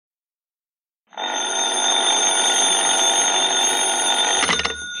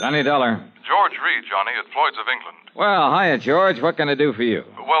Johnny Dollar. George Reed, Johnny, at Floyd's of England. Well, hiya, George. What can I do for you?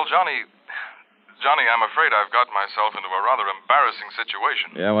 Well, Johnny, I'm afraid I've got myself into a rather embarrassing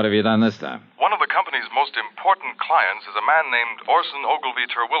situation. Yeah, what have you done this time? One of the company's most important clients is a man named Orson Ogilvy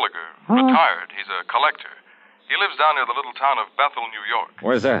Terwilliger. Huh? Retired. He's a collector. He lives down near the little town of Bethel, New York.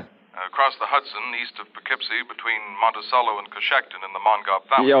 Where's that? Across the Hudson, east of Poughkeepsie, between Monticello and Coshocton in the Mongauk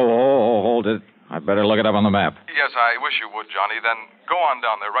Valley. Yo, hold it. I better look it up on the map. Yes, I wish you would, Johnny. Then go on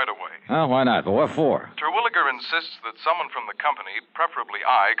down there right away. Oh, why not? But what for? Terwilliger insists that someone from the company, preferably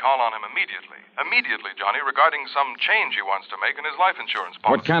I, call on him immediately. Immediately, Johnny, regarding some change he wants to make in his life insurance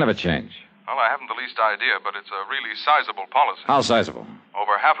policy. What kind of a change? Well, I haven't the least idea, but it's a really sizable policy. How sizable?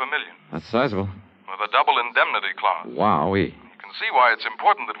 Over $500,000. That's sizable. With a double indemnity clause. Wowee. You can see why it's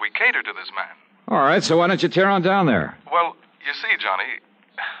important that we cater to this man. All right, so why don't you tear on down there? Well, you see, Johnny,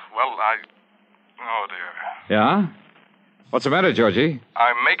 oh, dear. Yeah? What's the matter, Georgie?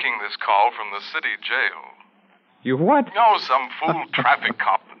 I'm making this call from the city jail. You what? No, some fool traffic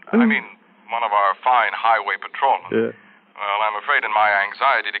cop. I mean, one of our fine highway patrolmen. Yeah. Well, I'm afraid in my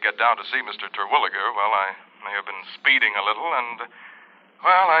anxiety to get down to see Mr. Terwilliger, well, I may have been speeding a little, and,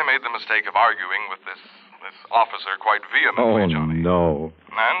 well, I made the mistake of arguing with this officer quite vehemently, Johnny. No.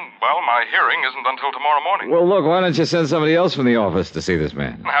 And, well, my hearing isn't until tomorrow morning. Well, look, why don't you send somebody else from the office to see this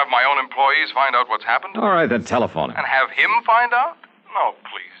man? And have my own employees find out what's happened? All right, then telephone him. And have him find out? No,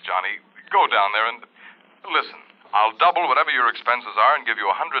 please, Johnny. Go down there and... Listen, I'll double whatever your expenses are and give you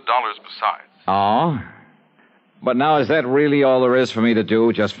 $100 besides. Oh? But now, is that really all there is for me to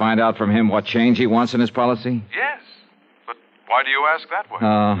do? Just find out from him what change he wants in his policy? Yes. But why do you ask that way?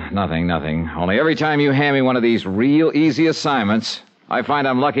 Nothing. Only every time you hand me one of these real easy assignments, I find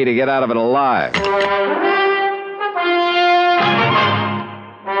I'm lucky to get out of it alive.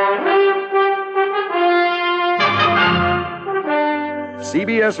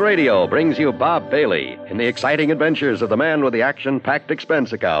 CBS Radio brings you Bob Bailey in the exciting adventures of the man with the action-packed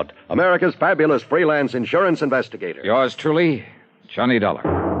expense account, America's fabulous freelance insurance investigator. Yours truly, Johnny Dollar.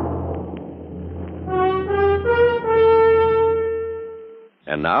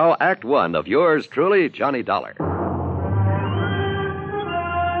 And now, Act One of yours truly, Johnny Dollar.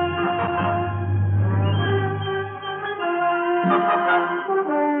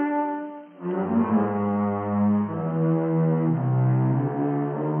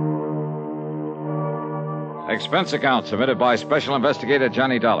 Expense account submitted by Special Investigator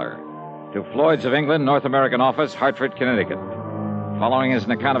Johnny Dollar to Floyd's of England, North American Office, Hartford, Connecticut. Following is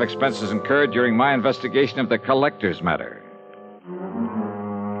an account of expenses incurred during my investigation of the collector's matter.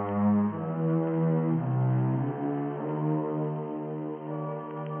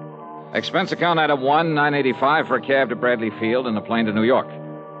 Expense account item 1, $9.85 for a cab to Bradley Field and a plane to New York.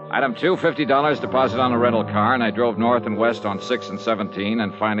 Item 2, $50 deposit on a rental car, and I drove north and west on 6 and 17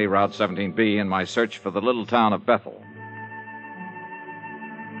 and finally Route 17B in my search for the little town of Bethel.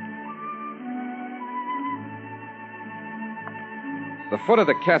 The foot of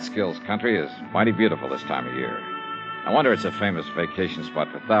the Catskills country is mighty beautiful this time of year. No wonder it's a famous vacation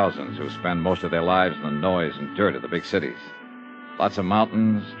spot for thousands who spend most of their lives in the noise and dirt of the big cities. Lots of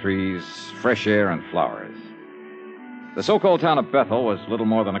mountains, trees, fresh air, and flowers. The so-called town of Bethel was little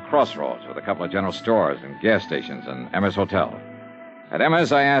more than a crossroads with a couple of general stores and gas stations and Emma's Hotel. At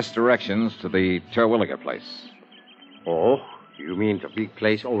Emma's, I asked directions to the Terwilliger place. Oh, you mean the big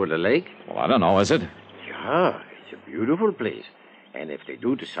place over the lake? Well, I don't know, is it? Yeah, it's a beautiful place. And if they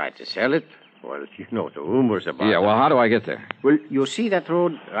do decide to sell it, well, you know the rumors about it. Yeah, well, how do I get there? Well, you see that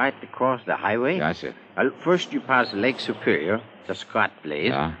road right across the highway? Yeah, I see it. Well, first you pass Lake Superior, the Scott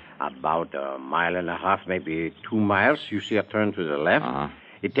place. Yeah. About a mile and a half, maybe 2 miles, you see a turn to the left. Uh-huh.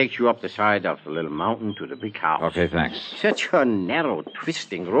 It takes you up the side of the little mountain to the big house. Okay, thanks. Such a narrow,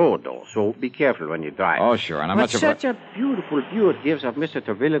 twisting road, though, so be careful when you drive. Oh, sure, and I'm but not sure... such a beautiful view it gives of Mr.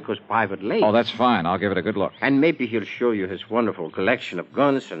 Terwilliger's private lake. Oh, that's fine. I'll give it a good look. And maybe he'll show you his wonderful collection of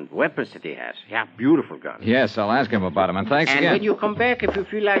guns and weapons that he has. Yeah, beautiful guns. Yes, I'll ask him about them, and thanks again. And when you come back, if you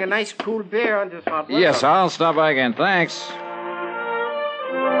feel like a nice cool beer on this hot weather... Yes, I'll stop by again. Thanks.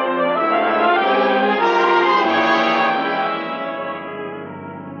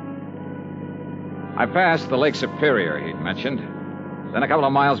 I passed the Lake Superior he'd mentioned. Then a couple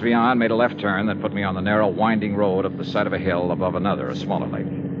of miles beyond, made a left turn that put me on the narrow, winding road up the side of a hill above another, a smaller lake.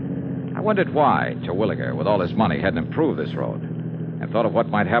 I wondered why Terwilliger, with all his money, hadn't improved this road, and thought of what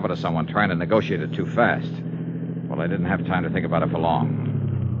might happen to someone trying to negotiate it too fast. Well, I didn't have time to think about it for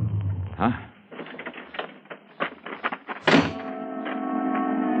long. Huh?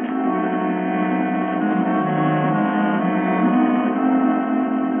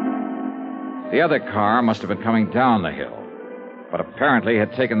 The other car must have been coming down the hill. but apparently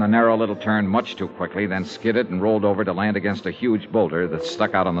had taken the narrow little turn much too quickly, then skidded and rolled over to land against a huge boulder that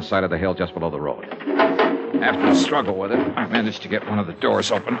stuck out on the side of the hill just below the road. After a struggle with it, I managed to get one of the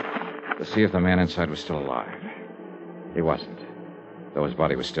doors open to see if the man inside was still alive. He wasn't, though his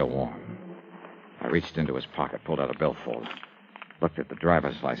body was still warm. I reached into his pocket, pulled out a billfold, looked at the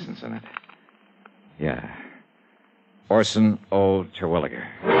driver's license in it. Yeah. Orson O. Terwilliger.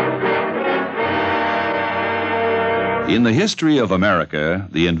 In the history of America,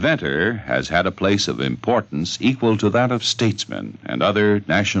 the inventor has had a place of importance equal to that of statesmen and other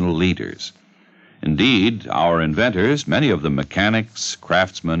national leaders. Indeed, our inventors, many of them mechanics,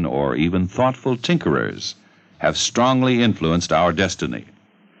 craftsmen, or even thoughtful tinkerers, have strongly influenced our destiny.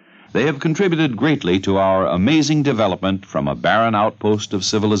 They have contributed greatly to our amazing development from a barren outpost of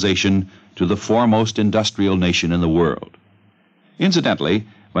civilization to the foremost industrial nation in the world. Incidentally,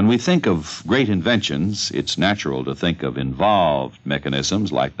 when we think of great inventions, it's natural to think of involved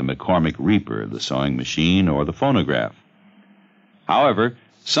mechanisms like the McCormick Reaper, the sewing machine, or the phonograph. However,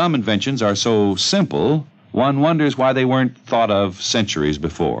 some inventions are so simple, one wonders why they weren't thought of centuries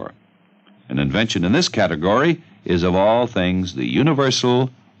before. An invention in this category is, of all things, the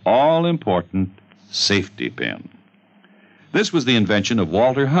universal, all-important safety pin. This was the invention of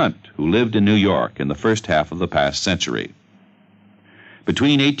Walter Hunt, who lived in New York in the first half of the past century.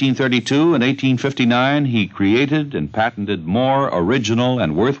 Between 1832 and 1859, he created and patented more original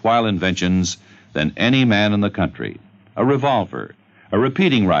and worthwhile inventions than any man in the country. A revolver, a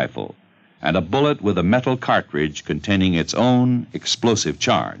repeating rifle, and a bullet with a metal cartridge containing its own explosive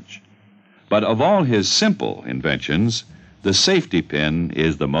charge. But of all his simple inventions, the safety pin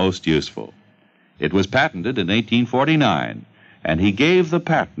is the most useful. It was patented in 1849, and he gave the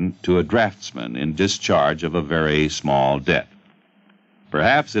patent to a draftsman in discharge of a very small debt.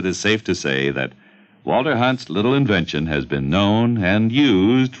 Perhaps it is safe to say that Walter Hunt's little invention has been known and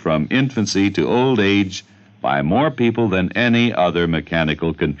used from infancy to old age by more people than any other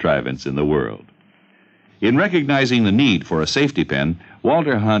mechanical contrivance in the world. In recognizing the need for a safety pin,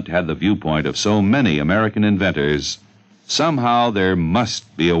 Walter Hunt had the viewpoint of so many American inventors. Somehow there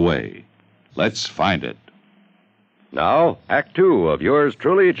must be a way. Let's find it. Now, Act Two of yours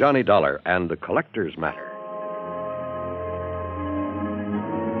truly, Johnny Dollar, and the Collector's Matter.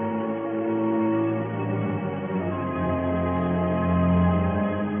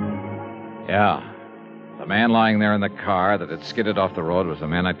 Yeah. The man lying there in the car that had skidded off the road was the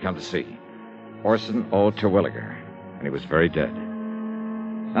man I'd come to see. Orson O. Terwilliger. And he was very dead.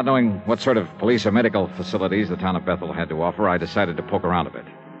 Not knowing what sort of police or medical facilities the town of Bethel had to offer, I decided to poke around a bit.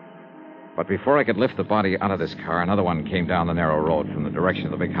 But before I could lift the body out of this car, another one came down the narrow road from the direction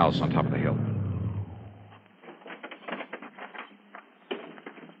of the big house on top of the hill.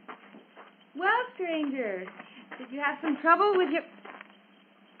 Well, stranger, did you have some trouble with your...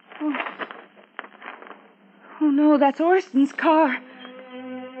 Oh, no, that's Orson's car.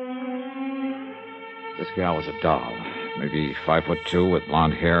 This gal was a doll, maybe 5'2", with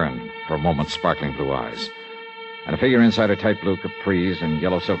blonde hair and, for a moment, sparkling blue eyes. And a figure inside her tight blue capris and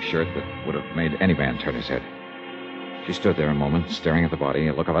yellow silk shirt that would have made any man turn his head. She stood there a moment, staring at the body,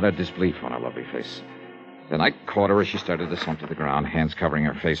 a look of utter disbelief on her lovely face. Then I caught her as she started to slump to the ground, hands covering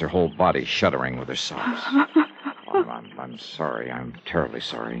her face, her whole body shuddering with her sobs. I'm sorry. I'm terribly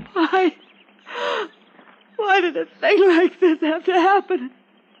sorry. Why did a thing like this have to happen?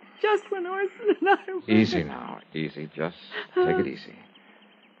 Just when Orson and I were... Easy now. Easy. Just take it easy.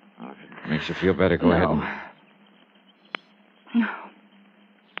 If it makes you feel better, go ahead and... No.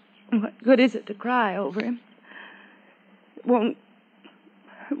 What good is it to cry over him? It won't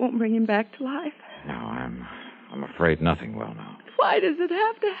bring him back to life. No, I'm afraid nothing will now. Why does it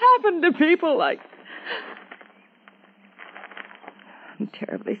have to happen to people like... I'm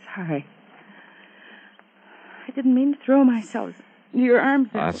terribly sorry. I didn't mean to throw myself into your arms.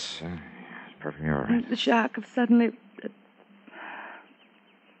 That's perfectly all right. The shock of suddenly...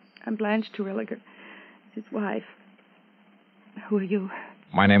 I'm Blanche Terwilliger, his wife. Who are you?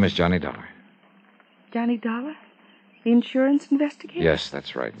 My name is Johnny Dollar. Johnny Dollar? The insurance investigator? Yes,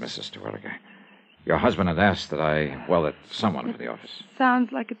 that's right, Mrs. Terwilliger. Your husband had asked that someone for the office.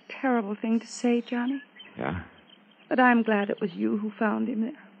 Sounds like a terrible thing to say, Johnny. Yeah? But I'm glad it was you who found him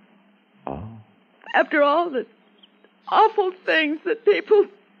there. Oh? After all the awful things that people...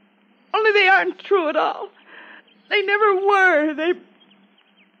 Only they aren't true at all. They never were.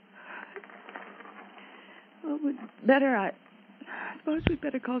 Well, I suppose we'd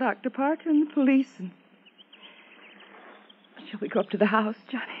better call Dr. Parker and the police and... Shall we go up to the house,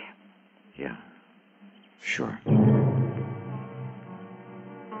 Johnny? Yeah. Sure.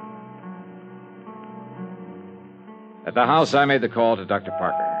 At the house, I made the call to Dr.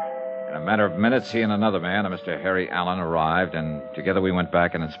 Parker. In a matter of minutes, he and another man, a Mr. Harry Allen, arrived, and together we went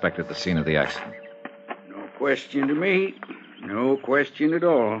back and inspected the scene of the accident. No question to me. No question at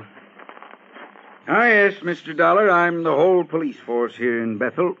all. Ah, yes, Mr. Dollar, I'm the whole police force here in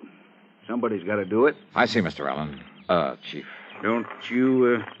Bethel. Somebody's got to do it. I see, Mr. Allen. Chief. Don't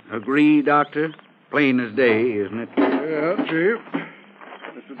you agree, Doctor? Plain as day, isn't it? Yeah, Chief.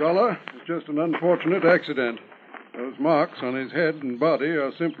 Mr. Dollar, it's just an unfortunate accident. Those marks on his head and body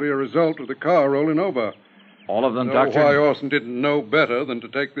are simply a result of the car rolling over. All of them, So Doctor? why Orson didn't know better than to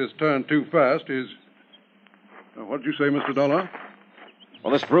take this turn too fast is... What did you say, Mr. Dollar?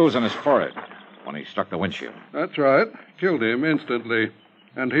 Well, this bruise on his forehead when he struck the windshield. That's right. Killed him instantly.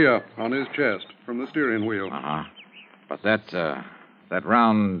 And here, on his chest, from the steering wheel. Uh-huh. But that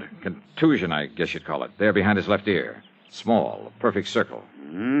round contusion, I guess you'd call it, there behind his left ear. Small, a perfect circle.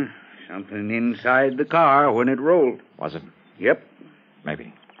 Something inside the car when it rolled. Was it? Yep.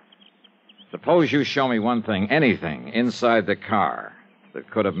 Maybe. Suppose you show me one thing, anything, inside the car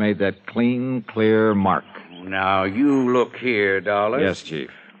that could have made that clean, clear mark. Now, you look here, Dollar. Yes, Chief.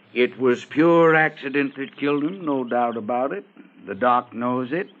 It was pure accident that killed him, no doubt about it. The doc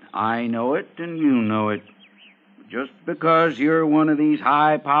knows it, I know it, and you know it. Just because you're one of these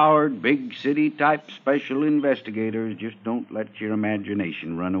high-powered, big-city-type special investigators, just don't let your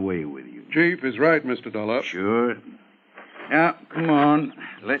imagination run away with you. Chief is right, Mr. Dollar. Sure. Now, come on.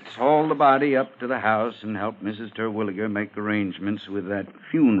 Let's haul the body up to the house and help Mrs. Terwilliger make arrangements with that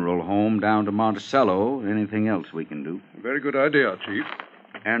funeral home down to Monticello. Anything else we can do. Very good idea, Chief.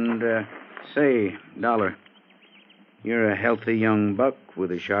 And, say, Dollar, you're a healthy young buck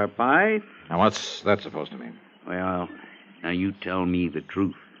with a sharp eye. Now, what's that supposed to mean? Well, now you tell me the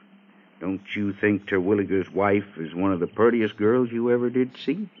truth. Don't you think Terwilliger's wife is one of the prettiest girls you ever did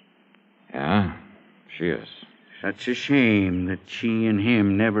see? Yeah, she is. Such a shame that she and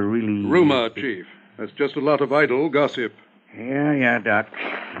him never really... Rumor, Chief. That's just a lot of idle gossip. Yeah, Doc.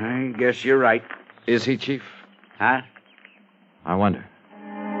 I guess you're right. Is he, Chief? Huh? I wonder.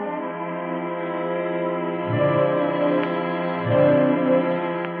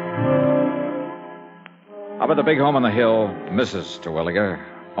 Up at the big home on the hill, Mrs. Terwilliger,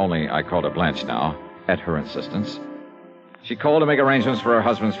 only I called her Blanche now, at her insistence, she called to make arrangements for her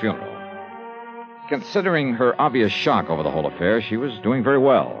husband's funeral. Considering her obvious shock over the whole affair, she was doing very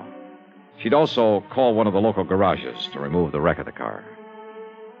well. She'd also called one of the local garages to remove the wreck of the car.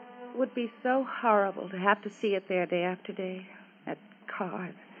 It would be so horrible to have to see it there day after day. That car,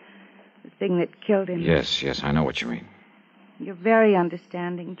 the thing that killed him. Yes, I know what you mean. You're very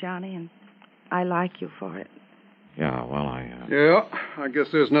understanding, Johnny, and I like you for it. Yeah, well, Yeah, I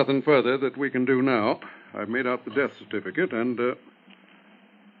guess there's nothing further that we can do now. I've made out the death certificate and,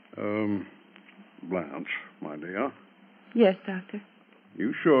 Blanche, my dear. Yes, Doctor.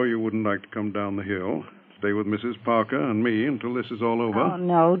 You sure you wouldn't like to come down the hill, stay with Mrs. Parker and me until this is all over? Oh,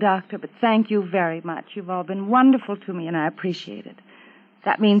 no, Doctor, but thank you very much. You've all been wonderful to me, and I appreciate it.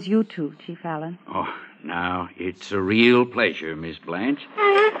 That means you too, Chief Allen. Oh, now, it's a real pleasure, Miss Blanche.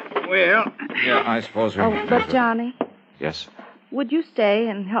 Well... Yeah, I suppose we... Oh, but Johnny... Yes? Would you stay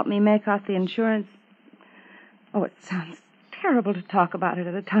and help me make out the insurance? Oh, it sounds terrible to talk about it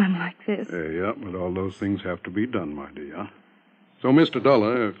at a time like this. Yeah, but all those things have to be done, my dear. So, Mr.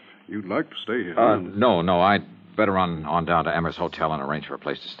 Dollar, if you'd like to stay here... No, I'd better on down to Emmer's Hotel and arrange for a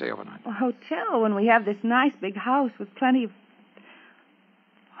place to stay overnight. A hotel when we have this nice big house with plenty of...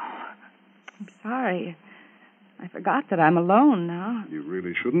 I'm sorry. I forgot that I'm alone now. You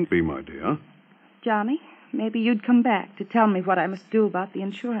really shouldn't be, my dear. Johnny, maybe you'd come back to tell me what I must do about the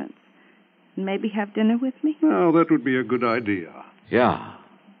insurance. And maybe have dinner with me? Well, that would be a good idea. Yeah,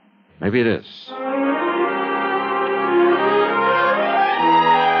 maybe it is.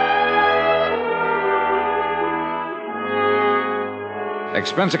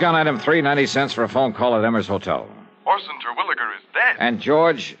 Expense account item 3, 90 cents for a phone call at Emmer's Hotel. Orson Terwilliger is dead. And,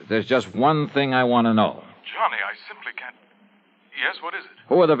 George, there's just one thing I want to know. Johnny, I simply can't... Yes, what is it?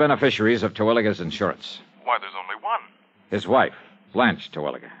 Who are the beneficiaries of Terwilliger's insurance? Why, there's only one. His wife, Blanche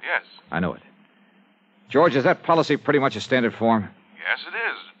Terwilliger. Yes. I knew it. George, is that policy pretty much a standard form? Yes, it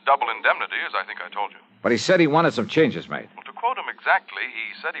is. Double indemnity, as I think I told you. But he said he wanted some changes made. Well, to quote him exactly,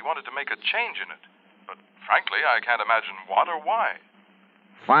 he said he wanted to make a change in it. But frankly, I can't imagine what or why.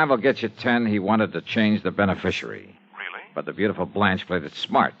 5 will get you 10. He wanted to change the beneficiary. Really? But the beautiful Blanche played it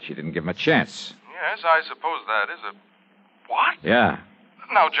smart. She didn't give him a chance. Yes, I suppose that is a... What? Yeah.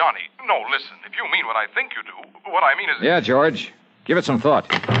 Now, Johnny, no, listen. If you mean what I think you do, what I mean is... Yeah, George. Give it some thought.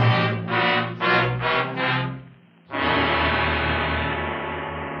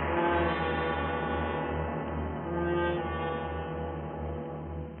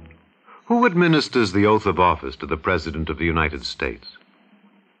 Who administers the oath of office to the President of the United States?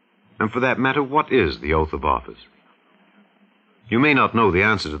 And for that matter, what is the oath of office? You may not know the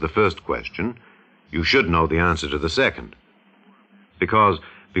answer to the first question. You should know the answer to the second. Because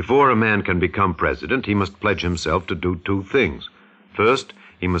before a man can become president, he must pledge himself to do two things. First,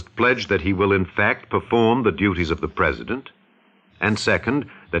 he must pledge that he will in fact perform the duties of the president, and second,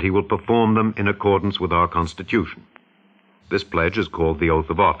 that he will perform them in accordance with our Constitution. This pledge is called the oath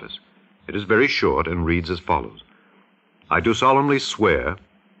of office. It is very short and reads as follows. I do solemnly swear,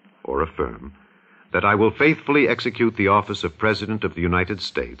 or affirm, that I will faithfully execute the office of President of the United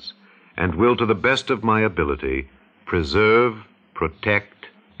States, and will, to the best of my ability, preserve, protect,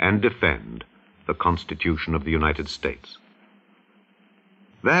 and defend the Constitution of the United States.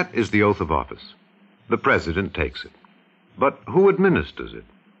 That is the oath of office. The President takes it. But who administers it?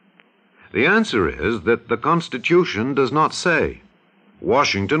 The answer is that the Constitution does not say.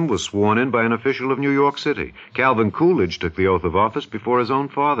 Washington was sworn in by an official of New York City. Calvin Coolidge took the oath of office before his own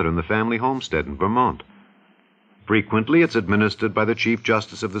father in the family homestead in Vermont. Frequently, it's administered by the Chief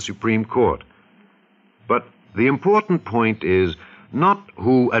Justice of the Supreme Court. But the important point is not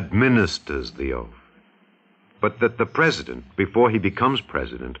who administers the oath, but that the President, before he becomes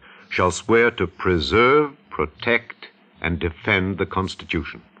President, shall swear to preserve, protect, and defend the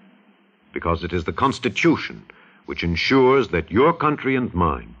Constitution. Because it is the Constitution which ensures that your country and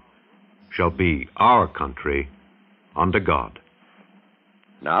mine shall be our country under God.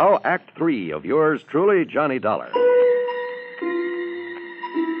 Now, Act 3 of yours truly, Johnny Dollar.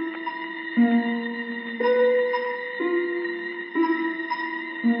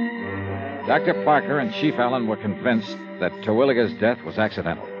 Dr. Parker and Chief Allen were convinced that Terwilliger's death was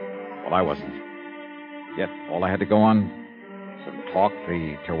accidental. Well, I wasn't. Yet all I had to go on, some talk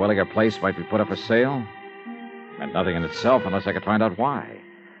the Terwilliger place might be put up for sale, meant nothing in itself unless I could find out why.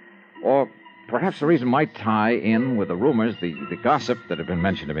 Or perhaps the reason might tie in with the rumors, the gossip that had been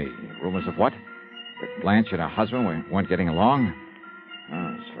mentioned to me. Rumors of what? That Blanche and her husband weren't getting along?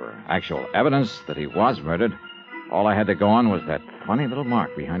 As for actual evidence that he was murdered, all I had to go on was that funny little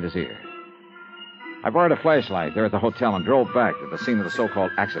mark behind his ear. I borrowed a flashlight there at the hotel and drove back to the scene of the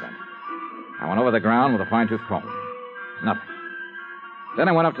so-called accident. I went over the ground with a fine-tooth comb. Nothing. Then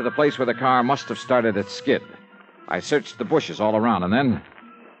I went up to the place where the car must have started its skid. I searched the bushes all around, and then...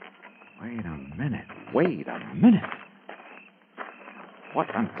 Wait a minute.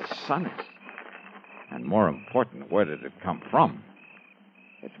 What under the sun is... And more important, where did it come from?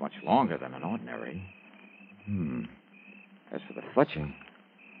 It's much longer than an ordinary. As for the fletching...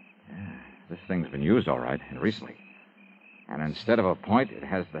 Yeah, this thing's been used all right, and recently. And instead of a point, it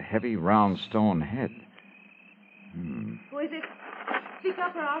has the heavy, round stone head. Who is it? Speak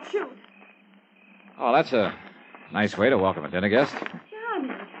up or I'll shoot. Oh, that's a nice way to welcome a dinner guest.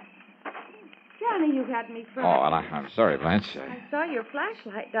 Johnny, you had me first. Oh, well, I'm sorry, Blanche. I saw your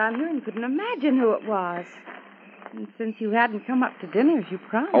flashlight down here and couldn't imagine who it was. And since you hadn't come up to dinner as you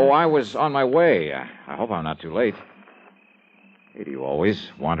promised... Oh, I was on my way. I hope I'm not too late. Hey, do you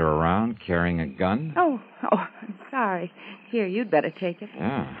always wander around carrying a gun? Oh, I'm sorry. Here, you'd better take it.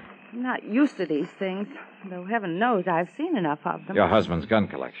 Yeah. I'm not used to these things, though heaven knows I've seen enough of them. Your husband's gun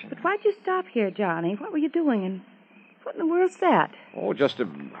collection. But why'd you stop here, Johnny? What were you doing, and what in the world's that? Oh,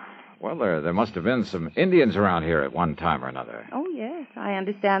 well, there must have been some Indians around here at one time or another. Oh, yes. I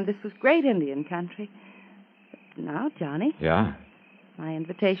understand this was great Indian country. But now, Johnny. Yeah? My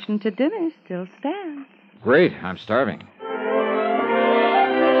invitation to dinner still stands. Great. I'm starving.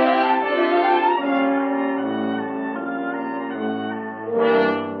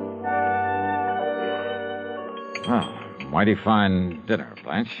 Well, mighty fine dinner,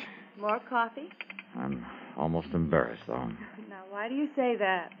 Blanche. More coffee? I'm almost embarrassed, though. Now, why do you say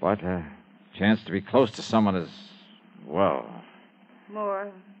that? What? A chance to be close to someone is, well...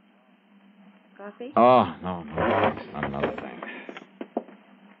 More coffee? Oh, no, thanks. Not another thing.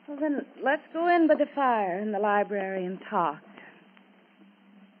 Well, then, let's go in by the fire in the library and talk.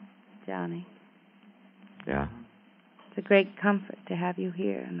 Johnny. Yeah? It's a great comfort to have you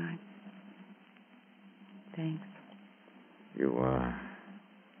here, and Thanks. You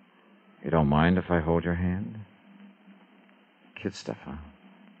don't mind if I hold your hand? Kid stuff, huh?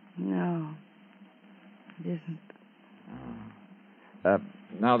 No, it isn't.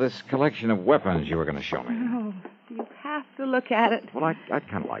 Now, this collection of weapons you were going to show me. No, you have to look at it. Well, I'd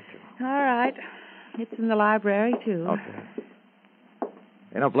kind of like to. All right. It's in the library, too. Okay.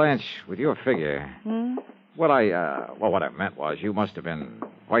 You know, Blanche, with your figure... What I meant was you must have been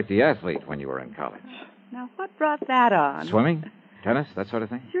quite the athlete when you were in college. Now, what brought that on? Swimming? Tennis? That sort of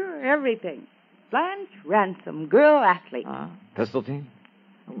thing? Sure, everything. Blanche Ransom, girl athlete. Pistol team?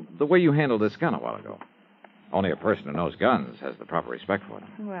 The way you handled this gun a while ago. Only a person who knows guns has the proper respect for them.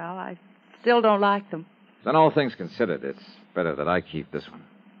 Well, I still don't like them. Then all things considered, it's better that I keep this one.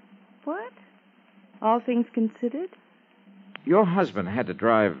 What? All things considered? Your husband had to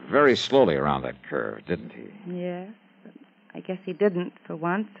drive very slowly around that curve, didn't he? Yes. But I guess he didn't for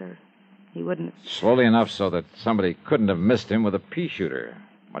once, or he wouldn't have... Slowly enough so that somebody couldn't have missed him with a pea shooter,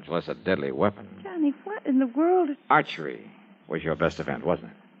 much less a deadly weapon. Johnny, what in the world... Archery was your best event,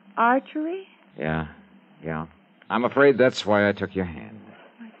 wasn't it? Archery? Yeah. I'm afraid that's why I took your hand.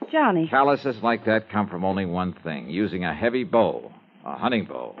 Johnny. Calluses like that come from only one thing, using a heavy bow, a hunting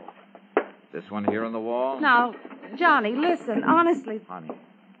bow. This one here on the wall? Now, Johnny, listen, honestly. Honey,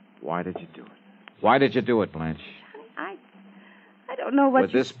 why did you do it? Why did you do it, Blanche? I don't know what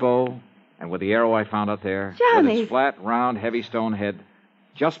With this bow and with the arrow I found out there, Johnny. with its flat, round, heavy stone head,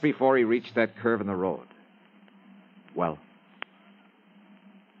 just before he reached that curve in the road. Well?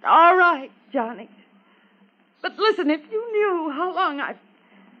 All right, Johnny. But listen, if you knew how long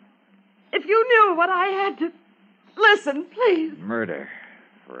if you knew what I had to... Listen, please. Murder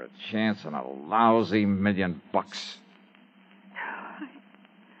for a chance on a lousy $1 million. I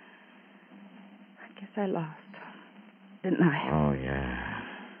guess I lost, didn't I? Oh, yeah.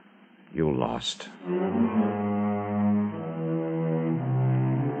 You lost.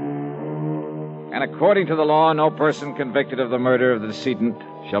 And according to the law, no person convicted of the murder of the decedent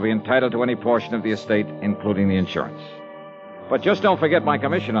shall be entitled to any portion of the estate, including the insurance. But just don't forget my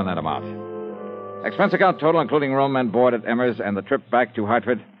commission on that amount. Expense account total, including room and board at Emmer's and the trip back to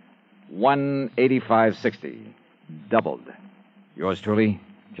Hartford, $185.60. Doubled. Yours truly,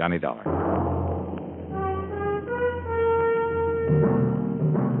 Johnny Dollar.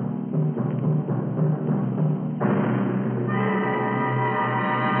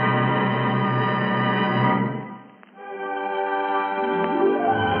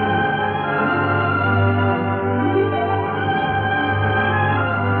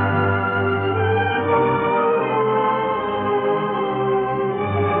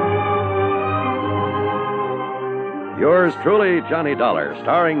 Yours truly, Johnny Dollar,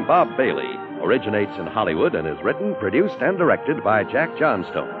 starring Bob Bailey, originates in Hollywood and is written, produced, and directed by Jack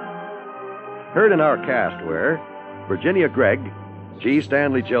Johnstone. Heard in our cast were Virginia Gregg, G.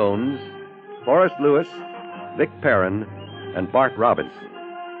 Stanley Jones, Forrest Lewis, Vic Perrin, and Bart Robinson.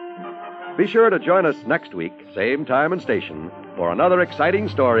 Be sure to join us next week, same time and station, for another exciting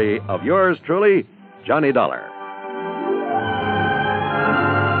story of yours truly, Johnny Dollar.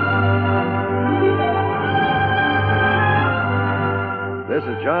 This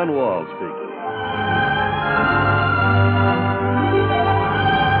is John Wall speaking.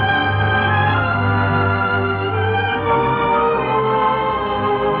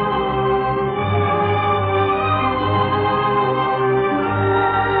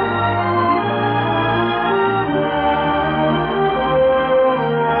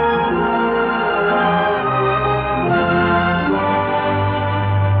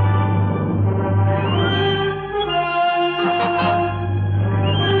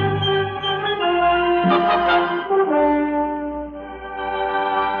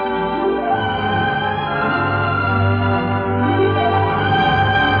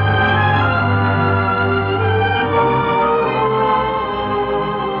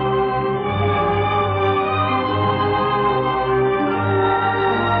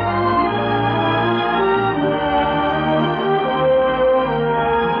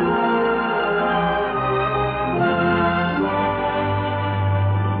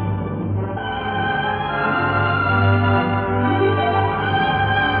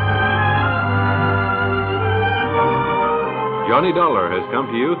 Johnny Dollar has come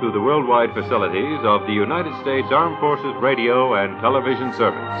to you through the worldwide facilities of the United States Armed Forces Radio and Television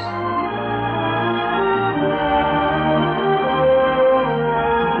Service.